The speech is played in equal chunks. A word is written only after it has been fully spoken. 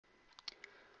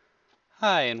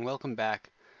Hi and welcome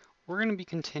back. We're going to be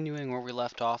continuing where we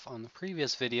left off on the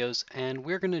previous videos, and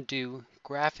we're going to do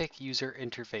graphic user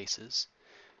interfaces.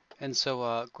 And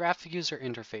so graphic user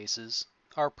interfaces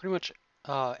are pretty much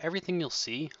everything you'll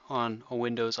see on a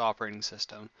Windows operating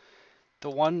system. The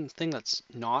one thing that's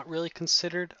not really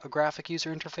considered a graphic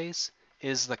user interface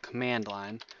is the command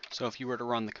line. So if you were to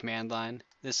run the command line,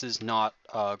 this is not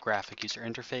a graphic user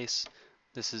interface.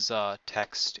 This is a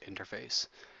text interface.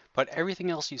 But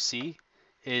everything else you see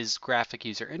is graphic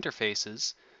user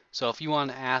interfaces. So if you want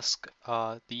to ask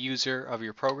the user of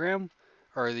your program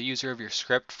or the user of your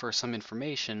script for some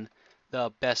information,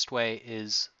 the best way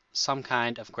is some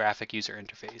kind of graphic user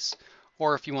interface,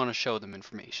 or if you want to show them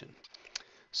information.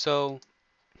 So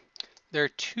there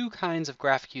are two kinds of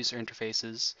graphic user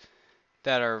interfaces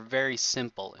that are very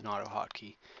simple in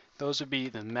AutoHotkey. Those would be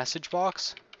the message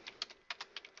box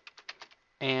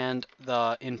and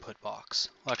the input box.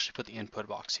 I'll actually put the input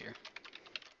box here.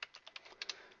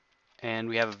 And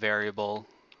we have a variable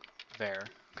var,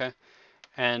 okay?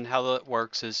 And how that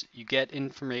works is you get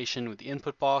information with the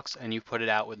input box and you put it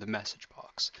out with the message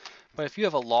box. But if you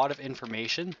have a lot of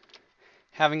information,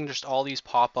 having just all these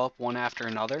pop up one after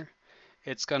another,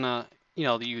 it's gonna,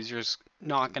 the user's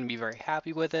not gonna be very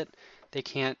happy with it. They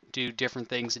can't do different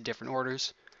things in different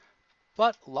orders.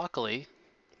 But luckily,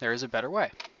 there is a better way.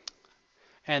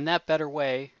 And that better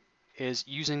way is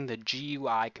using the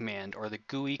GUI command or the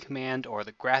GUI command or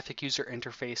the graphic user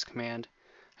interface command,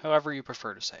 however you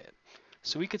prefer to say it.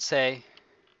 So we could say,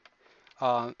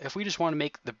 if we just want to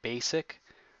make the basic,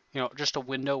 just a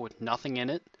window with nothing in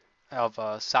it of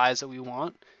a size that we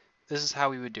want, this is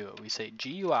how we would do it. We say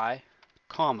GUI,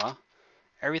 comma,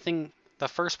 everything, the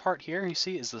first part here you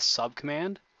see is the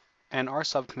subcommand, and our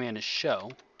subcommand is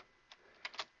show,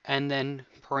 and then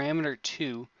parameter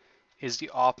 2 is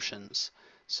the options.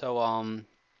 So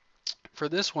for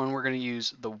this one, we're going to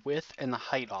use the width and the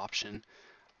height option.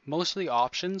 Most of the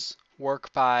options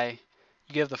work by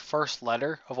you give the first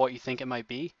letter of what you think it might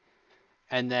be,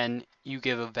 and then you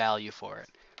give a value for it.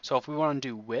 So if we want to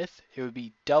do width, it would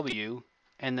be W,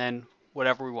 and then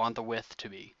whatever we want the width to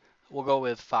be. We'll go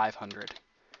with 500.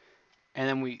 And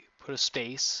then we put a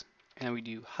space, and then we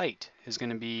do height is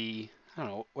going to be, I don't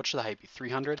know, what should the height be,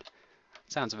 300?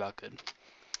 Sounds about good.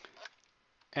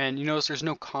 And you notice there's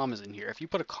no commas in here. If you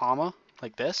put a comma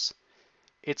like this,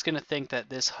 it's going to think that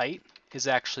this height is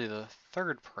actually the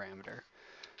third parameter.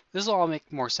 This will all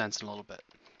make more sense in a little bit,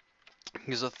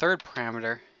 because the third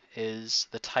parameter is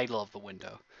the title of the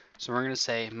window. So we're going to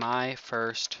say my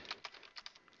first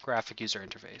graphic user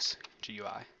interface,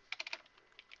 GUI.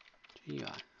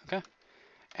 Okay?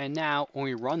 And now when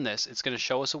we run this, it's going to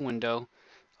show us a window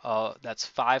that's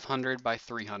 500 by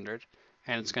 300,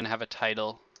 and it's going to have a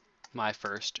title, my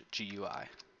first GUI.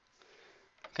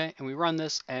 Okay, and we run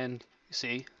this, and you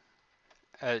see,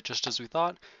 just as we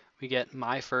thought, we get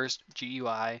my first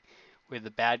GUI with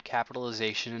the bad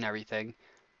capitalization and everything,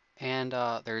 and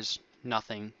there's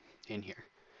nothing in here.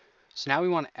 So now we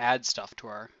want to add stuff to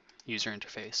our user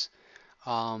interface.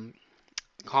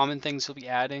 Common things you'll be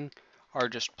adding are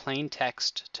just plain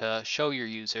text to show your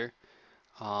user,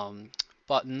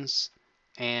 buttons,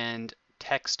 and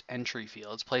text entry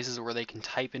fields, places where they can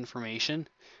type information.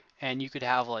 And you could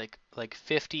have like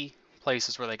 50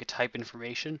 places where they could type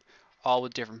information, all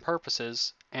with different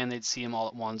purposes, and they'd see them all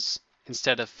at once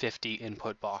instead of 50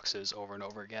 input boxes over and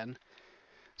over again.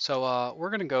 So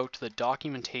we're going to go to the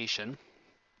documentation,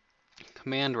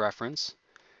 command reference,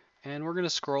 and we're going to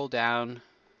scroll down,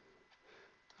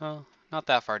 not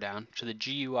that far down, to the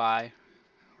GUI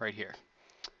right here.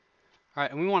 All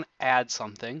right, and we want to add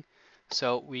something,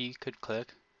 so we could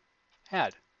click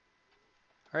add.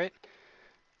 All right,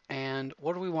 and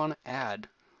what do we want to add?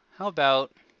 How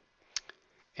about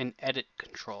an edit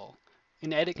control?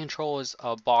 An edit control is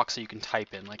a box that you can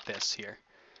type in like this here.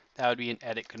 That would be an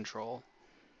edit control.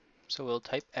 So we'll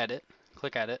type edit,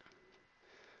 click edit.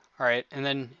 All right, and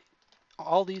then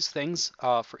all these things,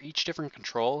 for each different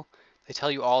control, they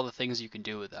tell you all the things you can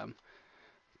do with them.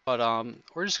 But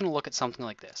we're just going to look at something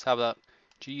like this. How about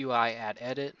GUI add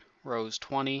edit, rows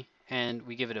 20, and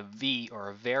we give it a V or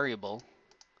a variable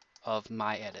of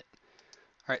my edit.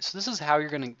 All right, so this is how you're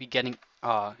going to be getting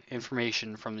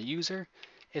information from the user.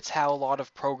 It's how a lot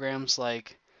of programs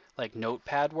like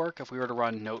Notepad work. If we were to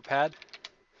run Notepad,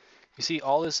 you see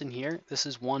all this in here. This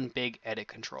is one big edit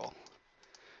control.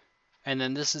 And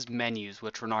then this is menus,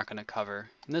 which we're not going to cover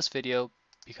in this video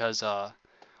because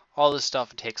all this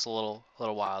stuff takes a little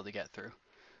while to get through.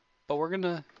 But we're going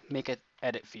to make an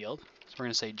edit field. So we're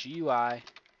going to say GUI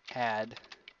add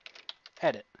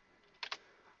edit.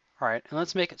 All right, and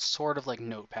let's make it sort of like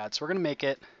Notepad. So we're going to make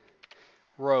it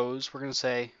rows, we're going to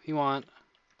say we want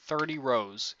 30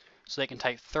 rows. So they can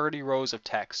type 30 rows of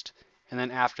text. And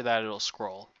then after that, it'll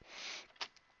scroll.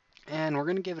 And we're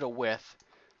going to give it a width.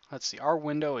 Let's see, our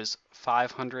window is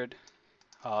 500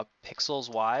 pixels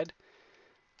wide.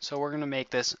 So we're going to make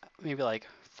this maybe like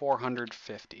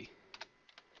 450.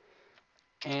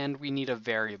 And we need a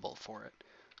variable for it.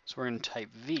 So we're going to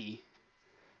type v,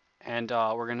 and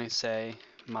we're going to say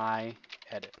my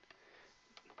edit.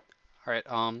 All right,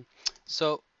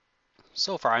 so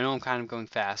far, I know I'm kind of going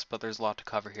fast, but there's a lot to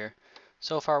cover here.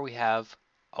 So far we have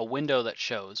a window that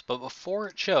shows, but before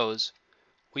it shows,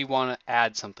 we want to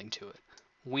add something to it.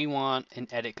 We want an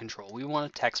edit control. We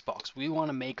want a text box. We want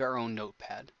to make our own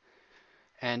notepad.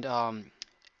 And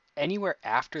anywhere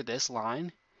after this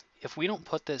line, if we don't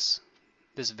put this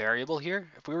variable here,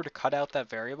 if we were to cut out that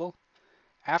variable,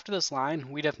 after this line,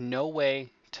 we'd have no way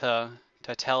to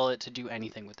tell it to do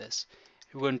anything with this.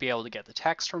 We wouldn't be able to get the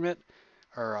text from it,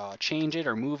 or change it,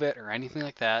 or move it, or anything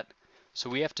like that. So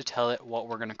we have to tell it what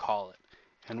we're going to call it.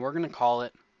 And we're going to call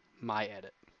it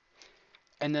myEdit.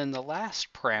 And then the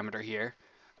last parameter here,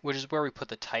 which is where we put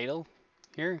the title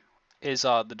here, is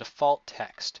the default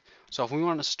text. So if we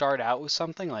want to start out with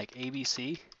something like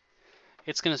ABC,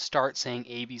 it's going to start saying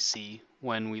ABC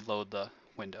when we load the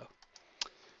window.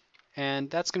 And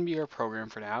that's going to be our program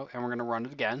for now, and we're going to run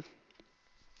it again.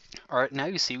 All right, now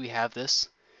you see we have this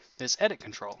edit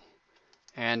control.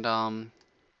 And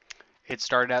it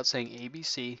started out saying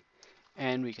ABC,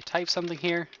 and we could type something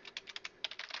here,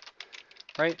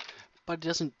 right? But it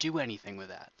doesn't do anything with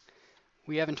that.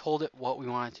 We haven't told it what we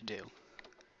want it to do.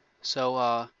 So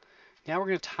now we're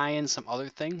going to tie in some other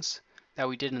things that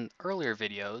we did in earlier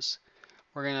videos.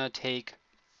 We're going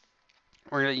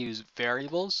to use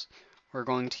variables, we're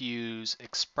going to use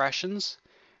expressions,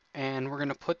 and we're going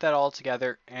to put that all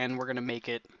together, and we're going to make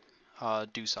it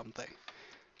do something.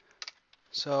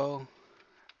 So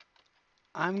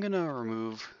I'm going to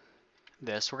remove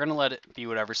this. We're going to let it be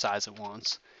whatever size it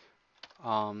wants.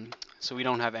 So we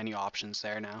don't have any options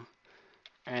there now.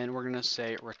 And we're going to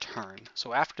say return.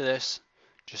 So after this,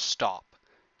 just stop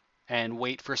and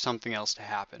wait for something else to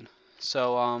happen.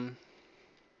 So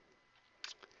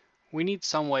we need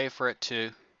some way for it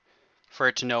to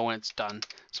know when it's done.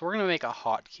 So we're going to make a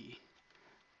hotkey.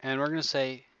 And we're going to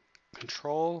say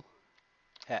Control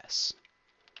S.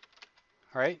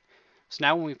 All right? So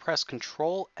now when we press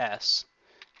Control S,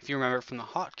 if you remember from the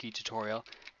hotkey tutorial,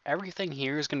 everything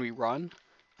here is going to be run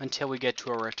until we get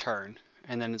to a return,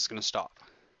 and then it's going to stop.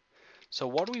 So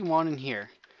what do we want in here?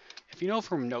 If you know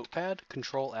from Notepad,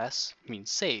 Control S means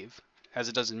save, as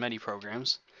it does in many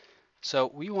programs.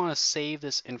 So we want to save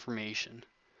this information.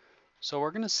 So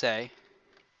we're going to say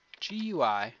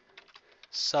GUI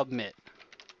submit.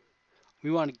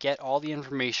 We want to get all the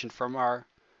information from our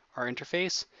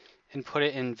interface and put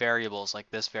it in variables like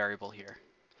this variable here.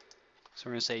 So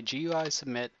we're going to say GUI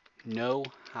submit no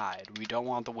hide. We don't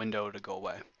want the window to go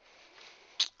away.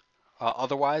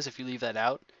 Otherwise, if you leave that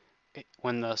out,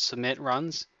 when the submit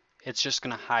runs, it's just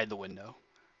going to hide the window,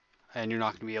 and you're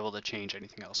not going to be able to change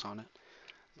anything else on it.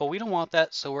 But we don't want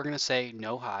that, so we're going to say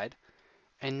no hide.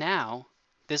 And now,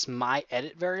 this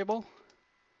myEdit variable,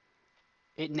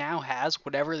 it now has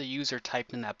whatever the user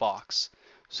typed in that box.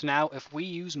 So now, if we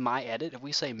use myEdit, if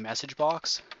we say message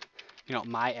box,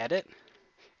 myEdit,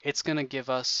 it's going to give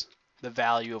us the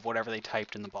value of whatever they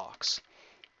typed in the box.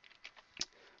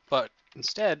 But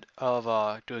instead of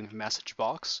doing a message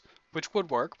box, which would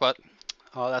work, but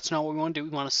that's not what we want to do. We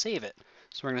want to save it.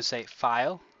 So we're going to say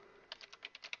File,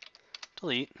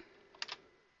 Delete.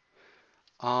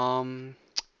 We're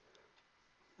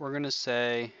going to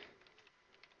say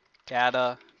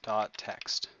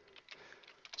data.txt.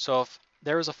 So if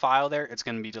there is a file there, it's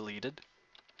going to be deleted.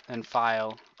 Then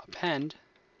File, Append.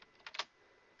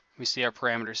 We see our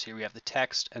parameters here. We have the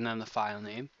text and then the file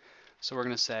name. So we're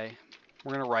going to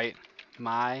write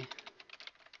myEdit.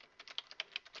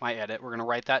 We're going to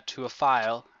write that to a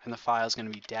file, and the file is going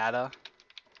to be data.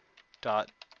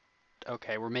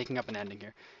 Okay, we're making up an ending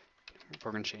here.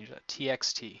 We're going to change that.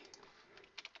 txt.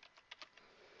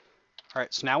 All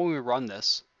right, so now when we run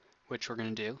this, which we're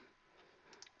going to do,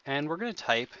 and we're going to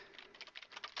type,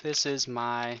 this is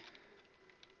my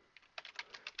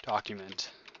document,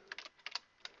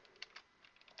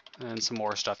 and some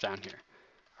more stuff down here.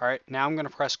 All right, now I'm going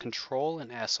to press Control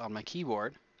and S on my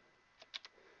keyboard,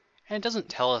 and it doesn't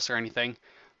tell us or anything,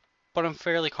 but I'm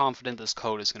fairly confident this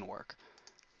code is going to work.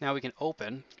 Now we can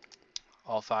open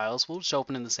all files. We'll just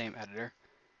open in the same editor,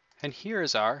 and here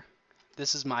is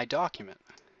this is my document.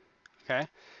 Okay,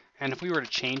 and if we were to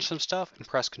change some stuff and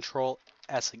press Control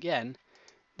S again,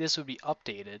 this would be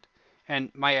updated, And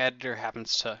my editor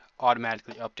happens to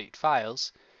automatically update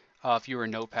files. If you were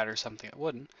in Notepad or something, it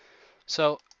wouldn't.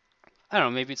 So, I don't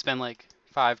know, maybe it's been like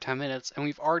 5-10 minutes, and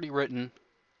we've already written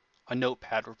a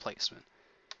Notepad replacement.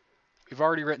 We've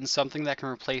already written something that can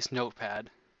replace Notepad,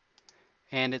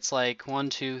 and it's like 1,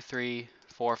 2, 3,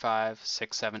 4, 5,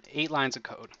 6, 7, 8 lines of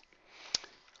code.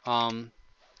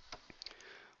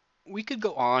 We could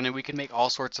go on and we can make all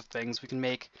sorts of things. We can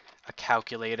make a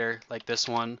calculator like this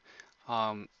one.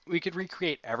 We could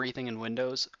recreate everything in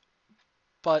Windows,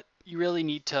 but you really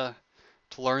need to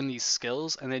learn these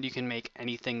skills, and then you can make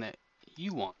anything that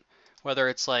you want. Whether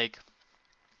it's like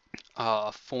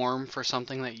a form for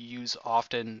something that you use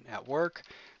often at work,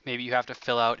 maybe you have to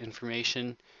fill out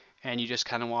information and you just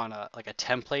kind of want like a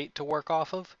template to work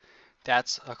off of.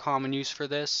 That's a common use for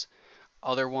this.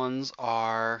 Other ones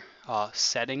are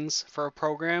settings for a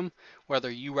program, whether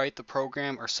you write the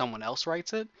program or someone else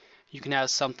writes it. You can have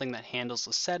something that handles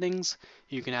the settings.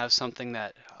 You can have something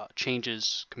that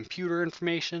changes computer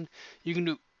information. You can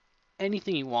do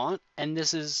anything you want, and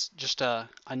this is just a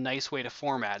nice way to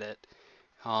format it.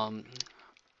 We're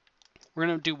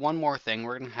going to do one more thing.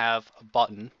 We're going to have a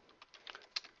button,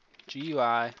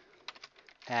 GUI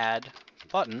add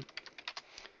button,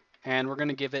 and we're going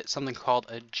to give it something called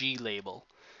a G label.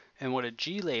 And what a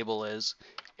G label is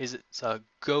it's a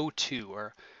go-to,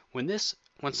 or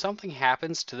when something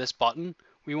happens to this button,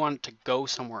 we want it to go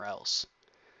somewhere else.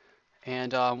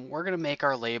 And we're going to make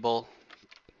our label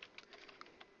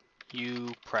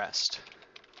you pressed.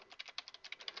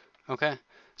 Okay,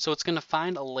 so it's going to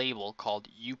find a label called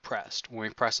you pressed when we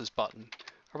press this button.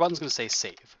 Our button's going to say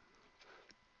save.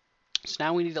 So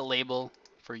now we need a label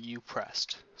for you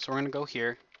pressed. So we're going to go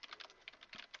here.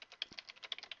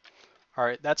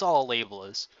 Alright, that's all a label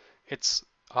is. It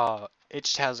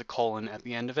just has a colon at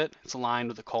the end of it. It's aligned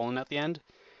with a colon at the end.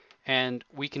 And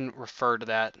we can refer to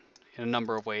that in a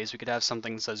number of ways. We could have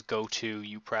something that says go to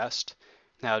you pressed.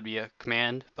 That would be a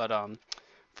command, but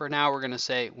for now we're going to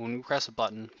say when we press a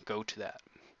button, go to that.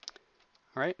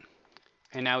 Alright,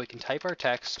 and now we can type our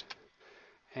text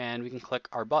and we can click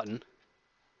our button,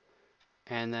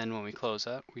 and then when we close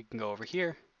that we can go over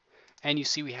here and you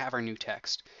see we have our new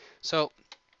text. So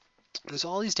there's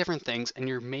all these different things, and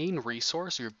your main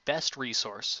resource, your best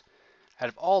resource out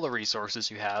of all the resources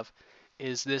you have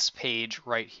is this page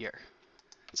right here.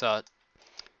 It's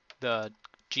the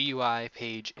GUI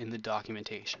page in the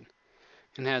documentation.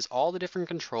 And it has all the different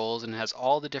controls, and it has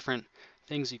all the different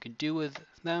things you could do with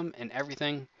them and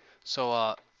everything.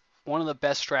 So one of the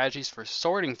best strategies for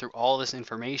sorting through all this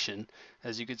information,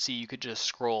 as you could see, you could just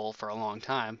scroll for a long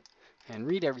time and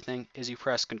read everything, is you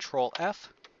press Control F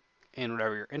in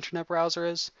whatever your internet browser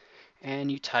is,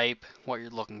 and you type what you're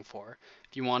looking for.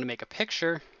 If you want to make a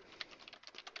picture,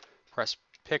 press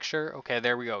Picture. Okay,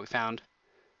 there we go. We found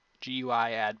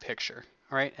GUI add picture.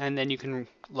 All right, and then you can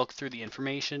look through the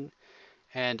information.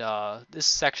 And this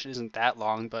section isn't that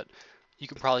long, but you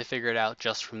can probably figure it out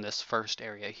just from this first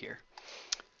area here.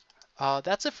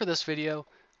 That's it for this video.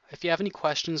 If you have any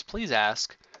questions, please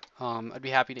ask. I'd be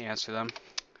happy to answer them.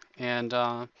 And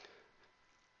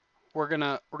we're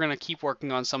gonna keep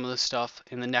working on some of this stuff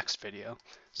in the next video.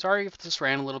 Sorry if this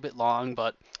ran a little bit long,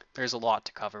 but there's a lot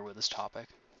to cover with this topic.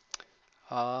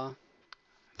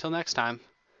 Until next time,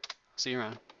 see you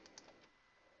around.